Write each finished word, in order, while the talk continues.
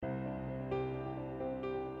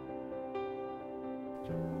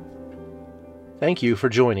Thank you for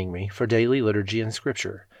joining me for Daily Liturgy and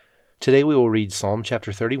Scripture. Today we will read Psalm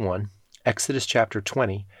chapter 31, Exodus chapter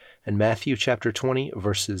 20, and Matthew chapter 20,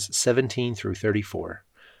 verses 17 through 34.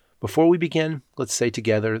 Before we begin, let's say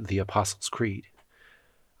together the Apostles' Creed.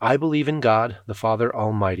 I believe in God, the Father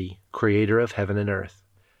Almighty, creator of heaven and earth.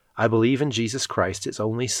 I believe in Jesus Christ, his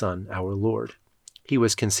only Son, our Lord. He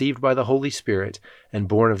was conceived by the Holy Spirit and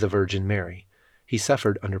born of the Virgin Mary. He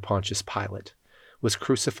suffered under Pontius Pilate, was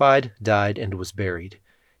crucified, died, and was buried.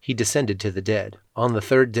 He descended to the dead. On the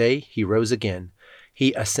third day he rose again.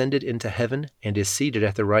 He ascended into heaven and is seated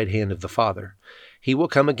at the right hand of the Father. He will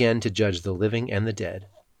come again to judge the living and the dead.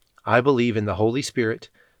 I believe in the Holy Spirit,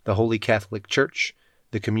 the Holy Catholic Church,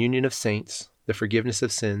 the communion of saints, the forgiveness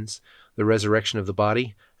of sins, the resurrection of the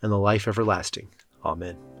body, and the life everlasting.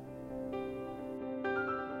 Amen.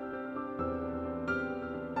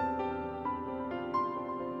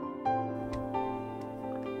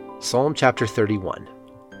 Psalm chapter 31.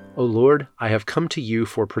 O Lord, I have come to you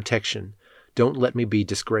for protection. Don't let me be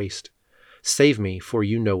disgraced. Save me, for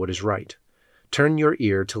you know what is right. Turn your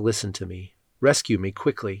ear to listen to me. Rescue me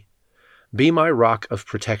quickly. Be my rock of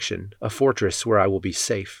protection, a fortress where I will be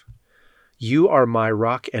safe. You are my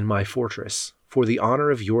rock and my fortress. For the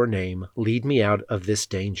honor of your name, lead me out of this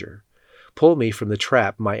danger. Pull me from the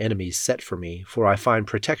trap my enemies set for me, for I find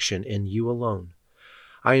protection in you alone.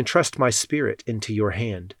 I entrust my spirit into your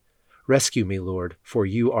hand. Rescue me, Lord, for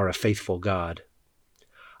you are a faithful God.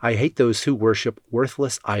 I hate those who worship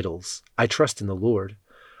worthless idols. I trust in the Lord.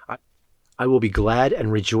 I will be glad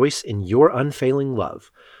and rejoice in your unfailing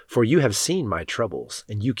love, for you have seen my troubles,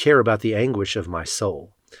 and you care about the anguish of my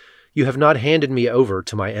soul. You have not handed me over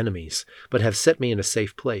to my enemies, but have set me in a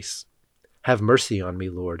safe place. Have mercy on me,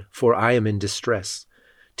 Lord, for I am in distress.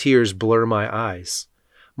 Tears blur my eyes.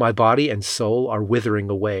 My body and soul are withering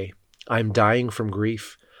away. I am dying from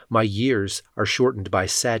grief. My years are shortened by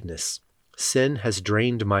sadness. Sin has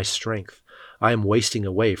drained my strength. I am wasting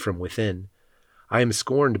away from within. I am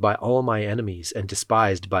scorned by all my enemies and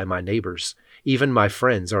despised by my neighbors. Even my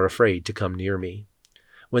friends are afraid to come near me.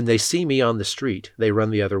 When they see me on the street, they run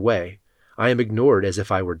the other way. I am ignored as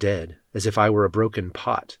if I were dead, as if I were a broken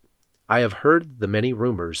pot. I have heard the many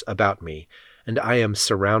rumors about me, and I am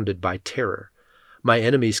surrounded by terror. My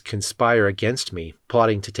enemies conspire against me,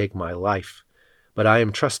 plotting to take my life. But I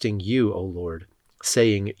am trusting you, O Lord,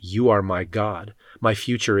 saying, you are my God. My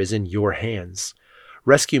future is in your hands.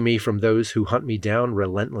 Rescue me from those who hunt me down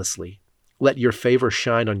relentlessly. Let your favor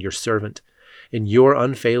shine on your servant. In your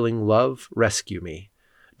unfailing love, rescue me.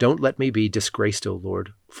 Don't let me be disgraced, O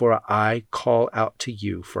Lord, for I call out to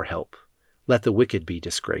you for help. Let the wicked be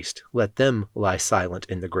disgraced. Let them lie silent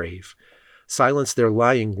in the grave. Silence their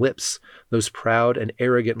lying lips, those proud and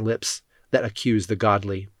arrogant lips that accuse the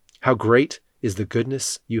godly. How great is the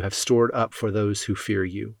goodness you have stored up for those who fear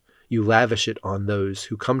you. You lavish it on those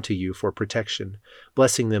who come to you for protection,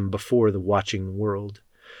 blessing them before the watching world.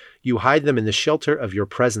 You hide them in the shelter of your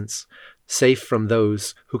presence, safe from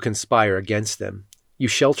those who conspire against them. You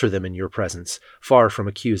shelter them in your presence, far from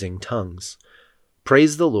accusing tongues.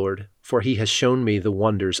 Praise the Lord, for he has shown me the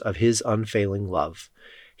wonders of his unfailing love.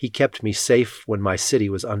 He kept me safe when my city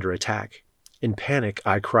was under attack. In panic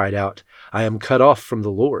I cried out, I am cut off from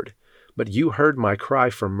the Lord. But you heard my cry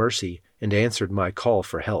for mercy and answered my call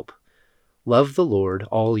for help. Love the Lord,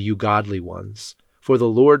 all you godly ones, for the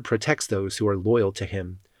Lord protects those who are loyal to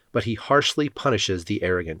him, but he harshly punishes the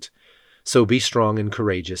arrogant. So be strong and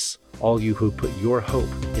courageous, all you who put your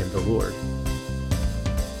hope in the Lord.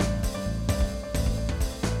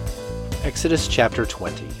 Exodus chapter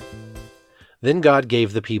 20. Then God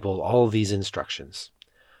gave the people all these instructions.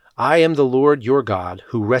 I am the Lord your God,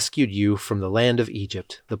 who rescued you from the land of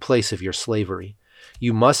Egypt, the place of your slavery.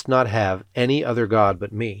 You must not have any other god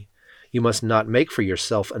but me. You must not make for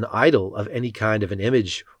yourself an idol of any kind of an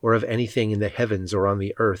image or of anything in the heavens or on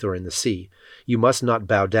the earth or in the sea. You must not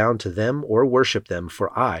bow down to them or worship them,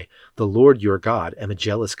 for I, the Lord your God, am a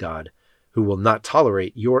jealous God, who will not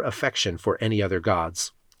tolerate your affection for any other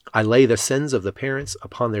gods. I lay the sins of the parents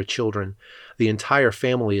upon their children. The entire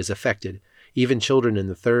family is affected, even children in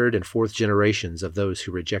the third and fourth generations of those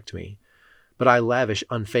who reject me. But I lavish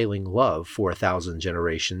unfailing love for 1,000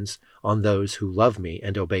 generations on those who love me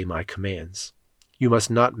and obey my commands. You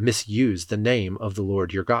must not misuse the name of the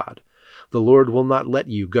Lord your God. The Lord will not let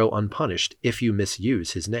you go unpunished if you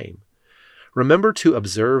misuse his name. Remember to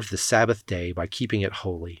observe the Sabbath day by keeping it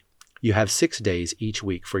holy. You have 6 days each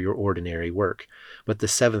week for your ordinary work, but the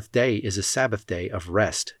 7th day is a Sabbath day of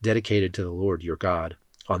rest dedicated to the Lord your God.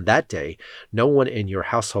 On that day, no one in your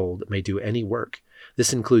household may do any work.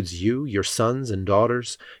 This includes you, your sons and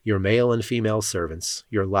daughters, your male and female servants,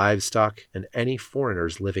 your livestock, and any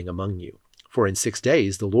foreigners living among you. For in 6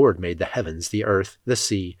 days the Lord made the heavens, the earth, the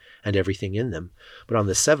sea, and everything in them. But on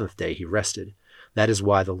the seventh day he rested. That is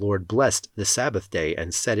why the Lord blessed the Sabbath day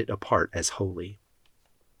and set it apart as holy.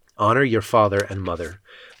 Honor your father and mother.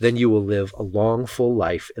 Then you will live a long, full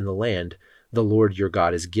life in the land the Lord your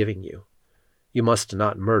God is giving you. You must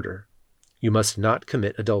not murder. You must not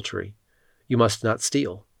commit adultery. You must not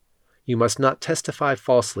steal. You must not testify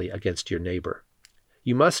falsely against your neighbor.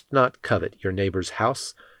 You must not covet your neighbor's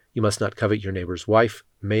house. You must not covet your neighbor's wife,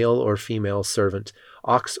 male or female servant,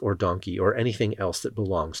 ox or donkey, or anything else that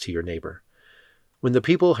belongs to your neighbor. When the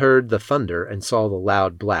people heard the thunder and saw the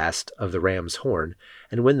loud blast of the ram's horn,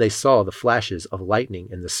 and when they saw the flashes of lightning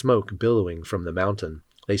and the smoke billowing from the mountain,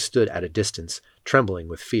 they stood at a distance, trembling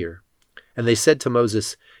with fear. And they said to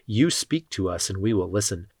Moses, "You speak to us, and we will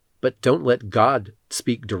listen. But don't let God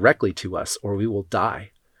speak directly to us, or we will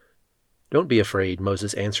die." "Don't be afraid,"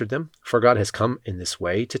 Moses answered them, "for God has come in this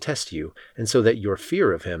way to test you, and so that your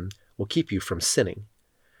fear of him will keep you from sinning."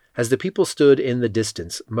 As the people stood in the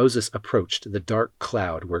distance, Moses approached the dark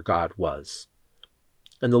cloud where God was.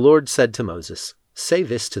 And the Lord said to Moses, "Say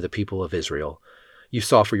this to the people of Israel: You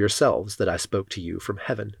saw for yourselves that I spoke to you from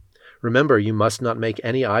heaven. Remember, you must not make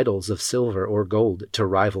any idols of silver or gold to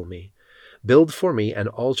rival me. Build for me an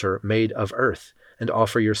altar made of earth, and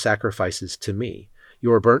offer your sacrifices to me,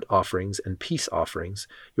 your burnt offerings and peace offerings,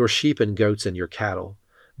 your sheep and goats and your cattle.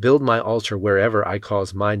 Build my altar wherever I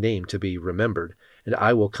cause my name to be remembered, and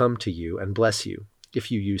I will come to you and bless you. If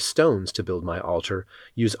you use stones to build my altar,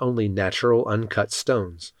 use only natural uncut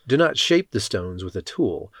stones. Do not shape the stones with a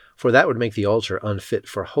tool, for that would make the altar unfit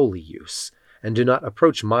for holy use. And do not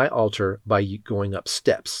approach my altar by going up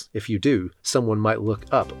steps. If you do, someone might look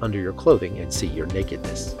up under your clothing and see your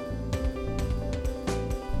nakedness."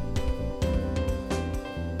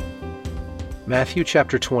 Matthew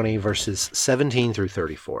chapter 20, verses 17 through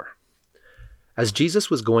 34. As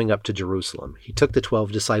Jesus was going up to Jerusalem, he took the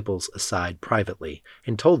 12 disciples aside privately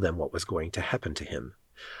and told them what was going to happen to him.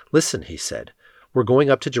 "Listen," he said, "we're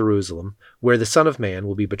going up to Jerusalem, where the Son of Man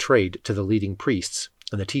will be betrayed to the leading priests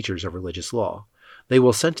and the teachers of religious law. They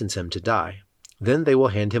will sentence him to die. Then they will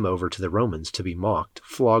hand him over to the Romans to be mocked,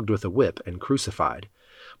 flogged with a whip, and crucified.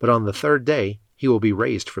 But on the third day he will be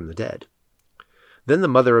raised from the dead." Then the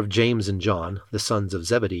mother of James and John, the sons of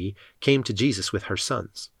Zebedee, came to Jesus with her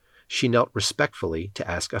sons. She knelt respectfully to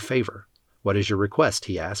ask a favor. "What is your request?"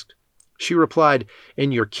 he asked. She replied,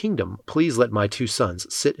 "In your kingdom, please let my 2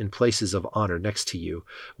 sons sit in places of honor next to you,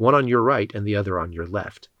 one on your right and the other on your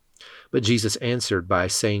left." But Jesus answered by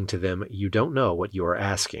saying to them, "You don't know what you are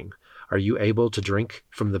asking. Are you able to drink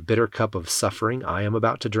from the bitter cup of suffering I am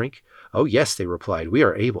about to drink?" "Oh, yes," they replied, "we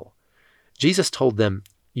are able." Jesus told them,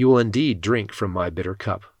 "You will indeed drink from my bitter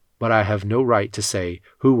cup, but I have no right to say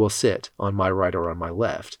who will sit on my right or on my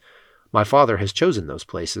left. My Father has chosen those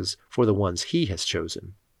places for the ones he has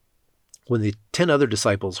chosen." When the 10 other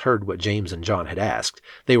disciples heard what James and John had asked,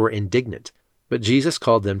 they were indignant. But Jesus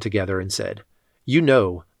called them together and said, "You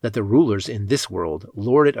know that the rulers in this world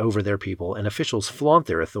lord it over their people, and officials flaunt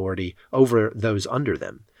their authority over those under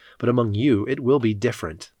them. But among you it will be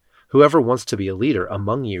different. Whoever wants to be a leader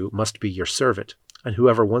among you must be your servant, and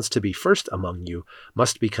whoever wants to be first among you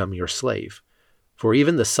must become your slave. For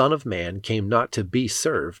even the Son of Man came not to be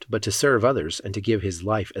served, but to serve others, and to give his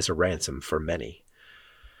life as a ransom for many."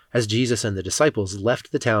 As Jesus and the disciples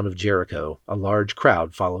left the town of Jericho, a large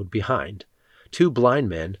crowd followed behind. 2 blind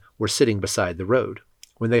men were sitting beside the road.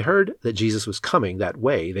 When they heard that Jesus was coming that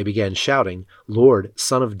way, they began shouting, "Lord,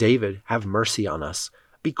 Son of David, have mercy on us."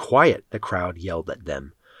 "Be quiet," the crowd yelled at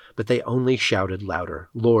them. But they only shouted louder,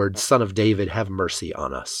 "Lord, Son of David, have mercy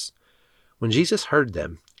on us." When Jesus heard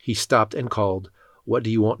them, he stopped and called, "What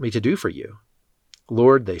do you want me to do for you?"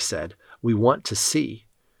 "Lord," they said, "we want to see."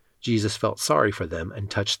 Jesus felt sorry for them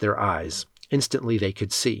and touched their eyes. Instantly they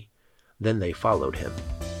could see. Then they followed him.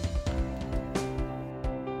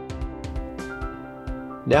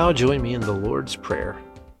 Now join me in the Lord's Prayer.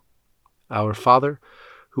 Our Father,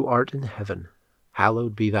 who art in heaven,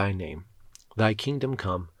 hallowed be thy name. Thy kingdom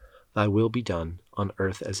come, thy will be done, on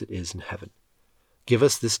earth as it is in heaven. Give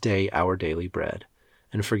us this day our daily bread,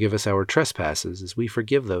 and forgive us our trespasses as we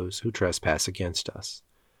forgive those who trespass against us.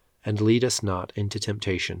 And lead us not into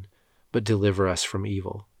temptation, but deliver us from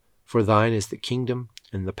evil. For thine is the kingdom,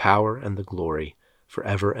 and the power, and the glory,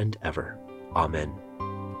 forever and ever. Amen.